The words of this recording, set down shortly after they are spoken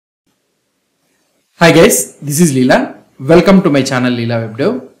Hi guys, this is Leela. Welcome to my channel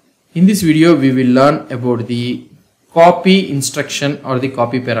leelawebdev. In this video we will learn about the copy instruction or the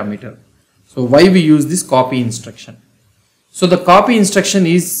copy parameter. So why we use this copy instruction? So the copy instruction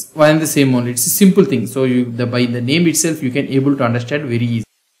is one and the same only. It's a simple thing. So by the name itself you can able to understand very easy.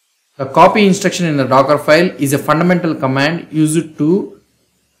 The copy instruction in the Docker file is a fundamental command used to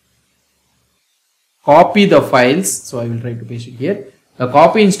copy the files. So I will try to paste it here. The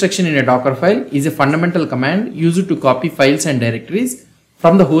copy instruction in a Docker file is a fundamental command used to copy files and directories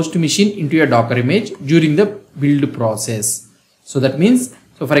from the host machine into a Docker image during the build process. So that means,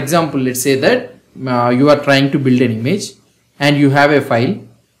 so for example, let's say that you are trying to build an image and you have a file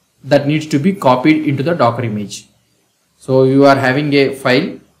that needs to be copied into the Docker image. So you are having a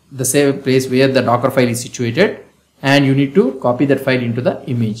file, the same place where the Docker file is situated, and you need to copy that file into the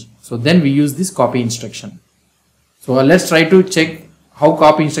image. So then we use this copy instruction. So let's try to check how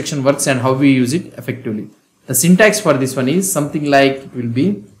copy instruction works and how we use it effectively. The syntax for this one is something like it will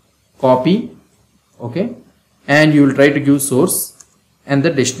be copy, okay, and you will try to give source and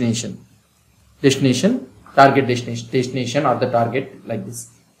the destination, target destination or the target, like this,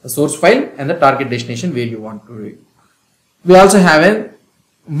 the source file and the target destination where you want to read. We also have a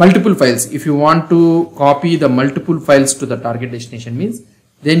multiple files. If you want to copy the multiple files to the target destination means,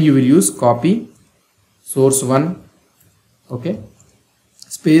 then you will use copy source 1, okay,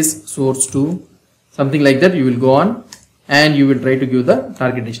 space source 2, something like that. You will go on and you will try to give the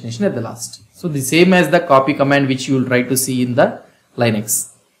target destination at the last. So the same as the copy command which you will try to see in the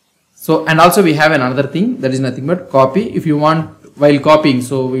Linux. So and also we have another thing, that is nothing but copy. If you want, while copying,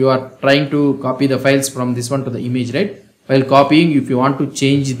 so you are trying to copy the files from this one to the image, right? While copying, if you want to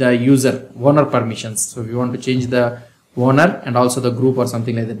change the owner permissions, so if you want to change the owner and also the group or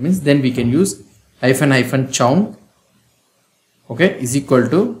something like that means, then we can use --chown, okay, is equal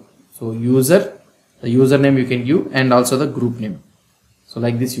to, so user, the username you can give and also the group name. So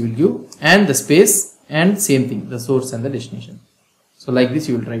like this you will give, and the space, and same thing, the source and the destination. So like this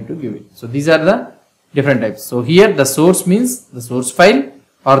you will try to give it. So these are the different types. So here the source means the source file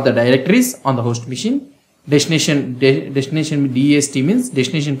or the directories on the host machine. Destination dest means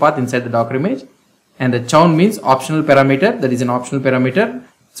destination path inside the Docker image, and the chown means optional parameter, that is an optional parameter,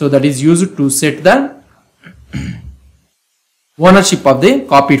 so that is used to set the ownership of the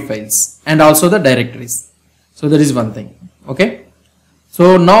copied files and also the directories. So that is one thing, okay.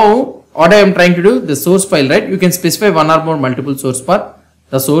 So now what I am trying to do, the source file, right, you can specify one or more multiple source path.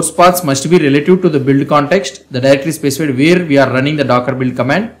 The source paths must be relative to the build context, the directory specified where we are running the Docker build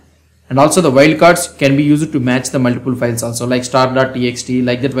command, and also the wildcards can be used to match the multiple files also, like star.txt,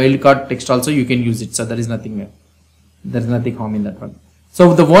 like that wildcard text also you can use it. So there is nothing harm in that one.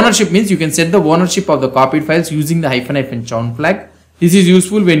 So the ownership means you can set the ownership of the copied files using the --chown flag. This is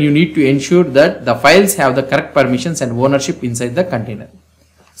useful when you need to ensure that the files have the correct permissions and ownership inside the container.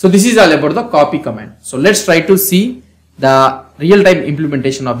 So this is all about the copy command. So let's try to see the real-time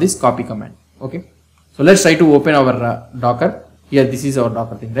implementation of this copy command. Okay. So let's try to open our Docker. Here this is our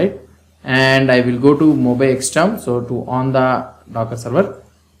Docker thing, right? And I will go to moba_xterm, so to on the Docker server.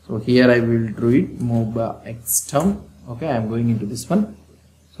 So here I will do it moba_xterm. Okay, I am going into this one.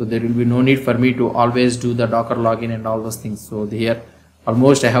 So there will be no need for me to always do the Docker login and all those things. So here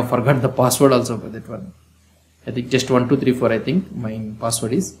almost I have forgot the password also for that one. I think just 1234 I think my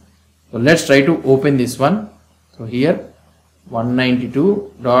password is. So let's try to open this one. So here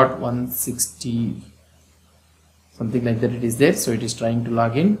 192.160 something like that it is there. So it is trying to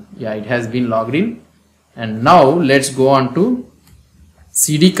log in. Yeah, it has been logged in. And now let's go on to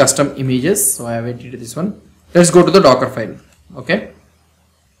cd custom images. So I have entered this one. Let's go to the Docker file. Okay.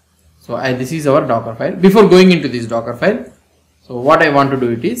 So this is our Docker file. Before going into this Docker file, so what I want to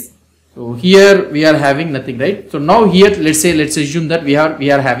do it is, so here we are having nothing, right? So now here let's assume that we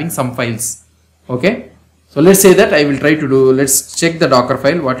are having some files. Okay. So let's say that I will try to do, let's check the Docker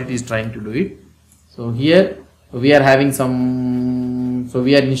file what it is trying to do it. So here we are having some, so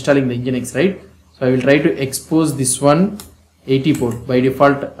we are installing the Nginx, right? So I will try to expose this one 80 port. By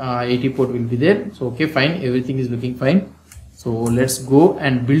default 80 port will be there. So okay, fine, everything is looking fine. So let's go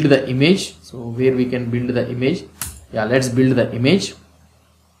and build the image. So where we can build the image, yeah, let's build the image.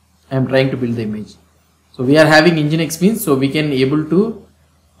 I am trying to build the image. So we are having Nginx means, so we can able to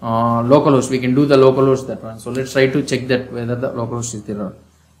localhost, we can do the localhost, that one. So let's try to check that whether the localhost is there or not.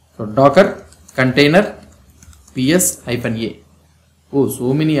 So Docker container ps-a. Oh,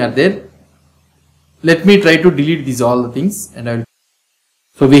 so many are there. Let me try to delete these all the things, and I will.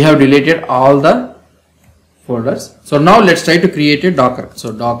 So we have deleted all the folders. So now let's try to create a Docker.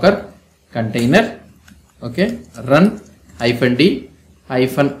 So Docker container, okay, run -d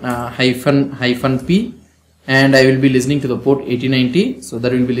hyphen p, and I will be listening to the port 8090, so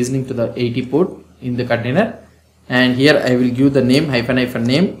that will be listening to the 80 port in the container. And here I will give the name hyphen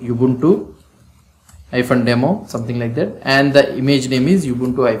name Ubuntu hyphen demo, something like that, and the image name is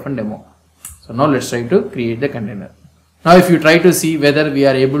Ubuntu hyphen demo. So now let's try to create the container. Now if you try to see whether we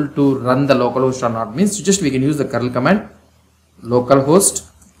are able to run the localhost or not, means just we can use the curl command localhost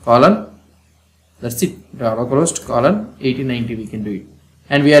colon, that's it, localhost colon 8090, we can do it,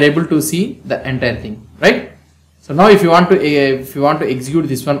 and we are able to see the entire thing, right? So now if you want to execute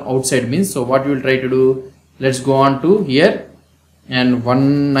this one outside, means, so what you will try to do, let's go on to here and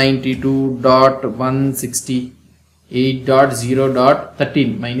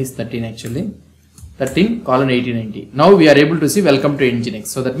 192.168.0.13 minus 13 actually 13 colon 8090. Now we are able to see welcome to Nginx.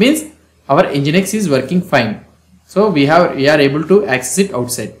 So that means our Nginx is working fine. So we are able to access it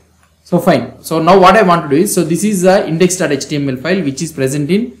outside. So fine. So now what I want to do is, so this is the index.html file which is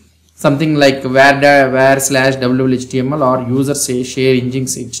present in something like where/www.html or user say share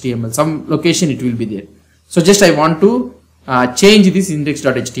Nginx HTML, some location it will be there. So just I want to change this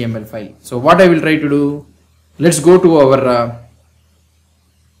index.html file. So what I will try to do, let's go to our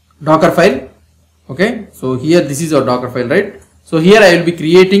Docker file. Okay, so here this is our Docker file, right? So here I will be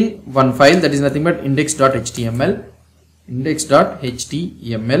creating one file that is nothing but index.html,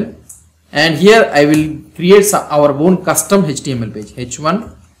 and here I will create our own custom HTML page h1.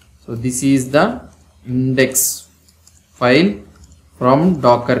 So this is the index file from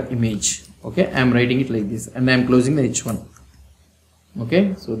Docker image. Okay, I am writing it like this and I am closing the h1.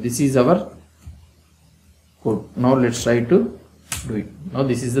 Okay, so this is our code. Now let's try to do it. Now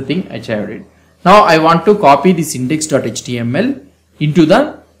this is the thing I have did. Now I want to copy this index.html into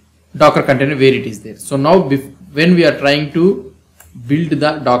the Docker container where it is there. So now when we are trying to build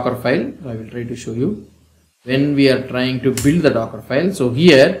the Docker file, I will try to show you. When we are trying to build the Docker file, so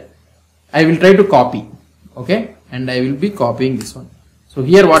here I will try to copy. Okay, and I will be copying this one. So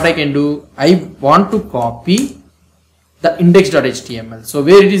here what I can do, I want to copy the index.html. So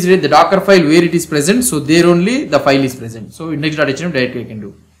where it is the Docker file, where it is present, so there only the file is present. So index.html directly I can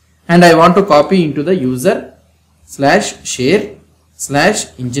do. And I want to copy into the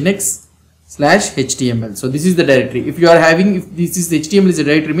user/share/nginx/html. So this is the directory. If you are having, if this is the HTML is a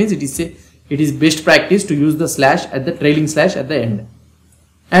directory, means it is best practice to use the slash at the trailing slash at the end.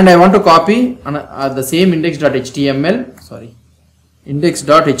 And I want to copy the same index.html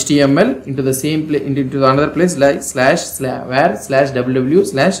into the same place, into another place like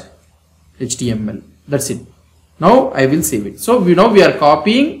 /where/www/html. That's it. Now I will save it. So we are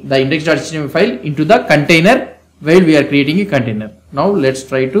copying the index.html file into the container while we are creating a container. Now let's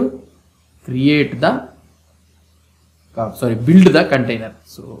try to create the build the container.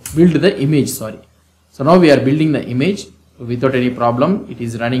 So build the image. So now we are building the image without any problem. It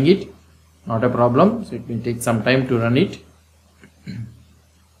is running it, not a problem. So it will take some time to run it.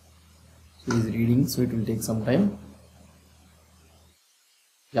 So it is reading, so it will take some time.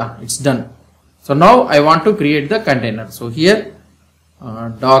 Yeah, it's done. So now I want to create the container. So here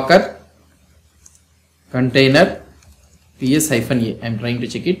Docker container ps-a, I am trying to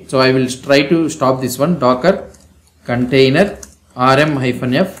check it. So I will try to stop this one, Docker container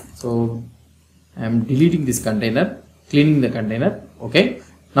rm-f. So I am deleting this container, cleaning the container. Okay,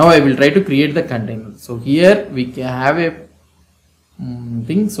 now I will try to create the container. So here we can have a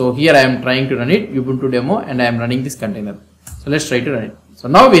thing. So here I am trying to run it, Ubuntu demo, and I am running this container. So let's try to run it. So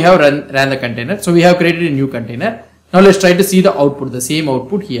now we have ran the container. So we have created a new container. Now let's try to see the output, the same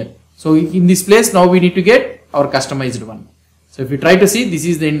output here. So in this place, now we need to get our customized one. So if you try to see, this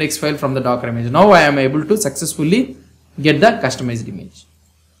is the index file from the Docker image. Now I am able to successfully get the customized image.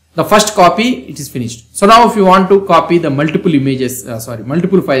 The first copy, it is finished. So now if you want to copy the multiple images,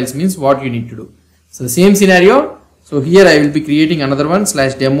 multiple files, means what you need to do. So the same scenario. So here I will be creating another one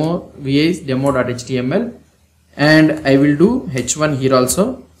 /demo.html, and I will do h1 here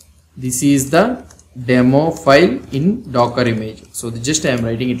also. This is the demo file in Docker image. So just I am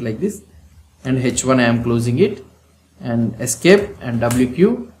writing it like this, and h1 I am closing it, and escape and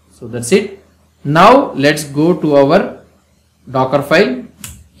wq. So that's it. Now let's go to our Docker file.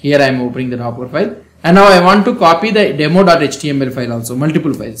 Here I am opening the Docker file, and now I want to copy the demo.html file also,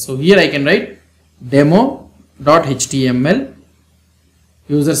 multiple files. So here I can write demo.html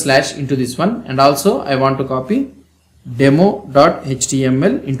user / into this one, and also I want to copy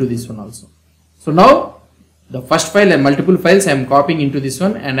demo.html into this one also. So now the first file and multiple files I am copying into this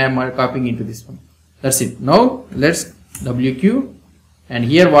one, and I am copying into this one. That's it. Now let's wq, and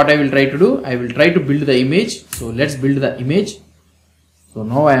here what I will try to do, I will try to build the image. So let's build the image. So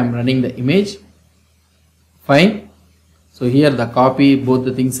now I am running the image. Fine. So here the copy, both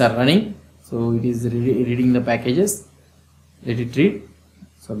the things are running. So it is reading the packages. Let it read.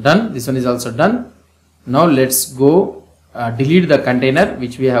 So done. This one is also done. Now let's go delete the container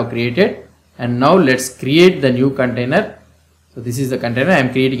which we have created, and now let's create the new container. So this is the container. I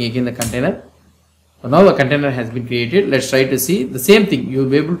am creating again the container. So now the container has been created. Let's try to see the same thing. You will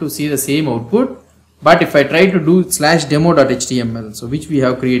be able to see the same output. But if I try to do /demo.html, so which we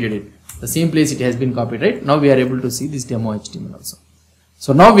have created it, the same place it has been copied, right? Now we are able to see this demo HTML also.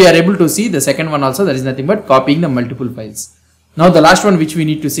 So now we are able to see the second one also. That is nothing but copying the multiple files. Now the last one which we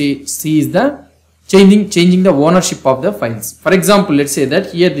need to see is the changing the ownership of the files. For example, let's say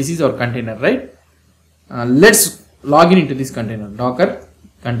that here this is our container, right? Let's log in into this container. Docker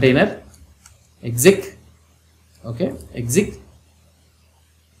container exec, okay, exec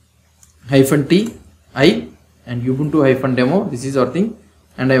 -t I and ubuntu -demo. This is our thing,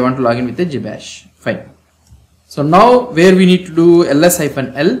 and I want to log in with a jbash. Fine. So now where we need to do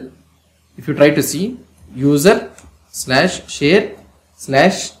ls-l, if you try to see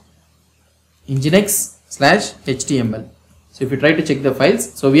user/share/nginx/html. So if you try to check the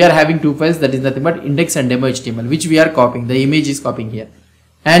files, so we are having two files, that is nothing but index and demo HTML, which we are copying. The image is copying here,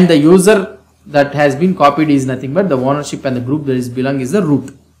 and the user that has been copied is nothing but the ownership, and the group that is belong is the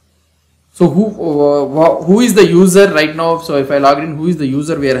root. So who is the user right now? So if I log in, who is the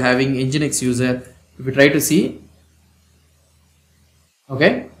user? We are having Nginx user. If we try to see,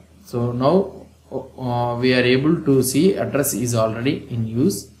 okay, so now we are able to see address is already in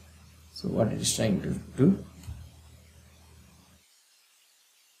use. So what it is trying to do.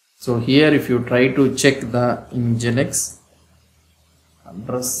 So here if you try to check the Nginx,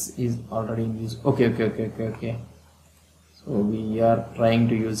 address is already in use. Okay. So we are trying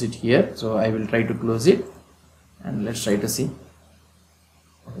to use it here. So I will try to close it, and let's try to see.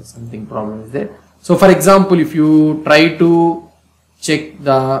 Okay, something problem is there. So for example, if you try to check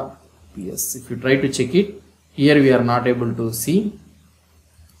the PS, if you try to check it, here we are not able to see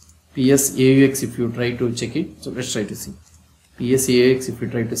PS AUX. If you try to check it, so let's try to see PS AUX. If you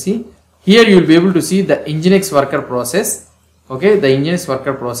try to see, here you will be able to see the Nginx worker process. Okay, the Nginx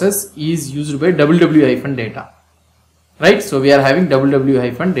worker process is used by www-data. Right, so we are having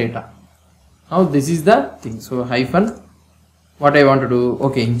www-data. Now this is the thing. So hyphen, what I want to do,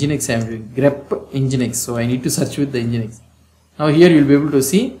 okay, Nginx I am doing grep Nginx, so I need to search with the Nginx. Now here you will be able to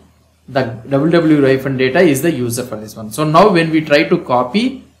see the www-data is the user for this one. So now when we try to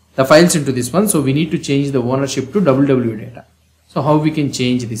copy the files into this one, so we need to change the ownership to www-data. So how we can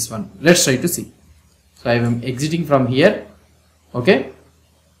change this one? Let's try to see. So I am exiting from here. Okay,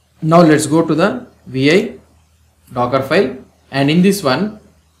 now let's go to the vi Dockerfile, and in this one,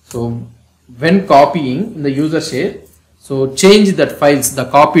 so when copying in the user share, so change that files, the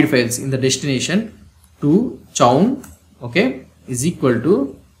copied files in the destination to chown, okay, is equal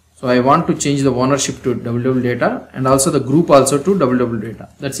to, so I want to change the ownership to www-data and also the group also to www-data.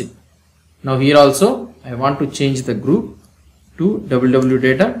 That's it. Now here also I want to change the group to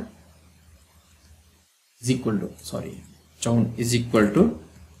www-data is equal to, sorry, chown is equal to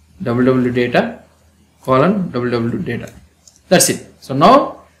www-data :www-data. That's it. So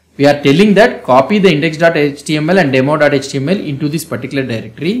now we are telling that copy the index.html and demo.html into this particular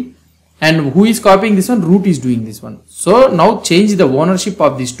directory, and who is copying this one? Root is doing this one. So now change the ownership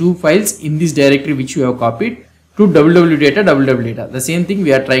of these two files in this directory which you have copied to www-data. The same thing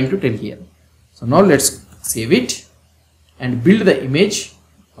we are trying to tell here. So now let's save it and build the image.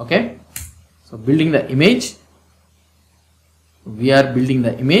 Okay, so building the image, we are building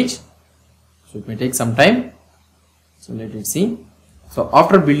the image. So it may take some time. So let it see. So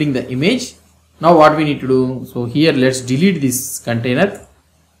after building the image, now what we need to do? So here let's delete this container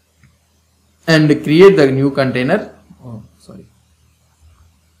and create the new container. Oh, sorry.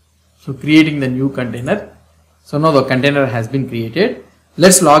 So creating the new container. So now the container has been created.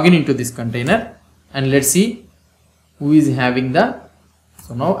 Let's log in into this container and let's see who is having the.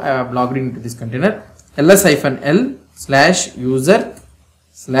 So now I have logged into this container.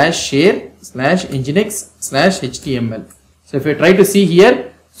 ls-l/user/share/nginx/html. So if I try to see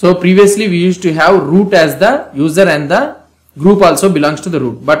here, so previously we used to have root as the user and the group also belongs to the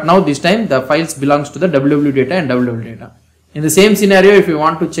root, but now this time the files belongs to the www-data and www-data. In the same scenario, if you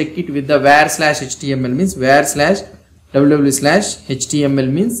want to check it with the var/html means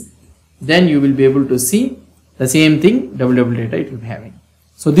var/www/html means, then you will be able to see the same thing, www-data it will be having.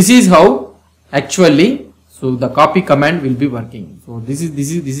 So this is how actually so the copy command will be working. So this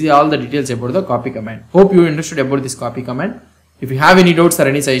is all the details about the copy command. Hope you understood about this copy command. If you have any doubts or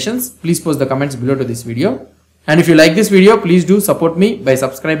any suggestions, please post the comments below to this video. And if you like this video, please do support me by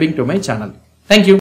subscribing to my channel. Thank you.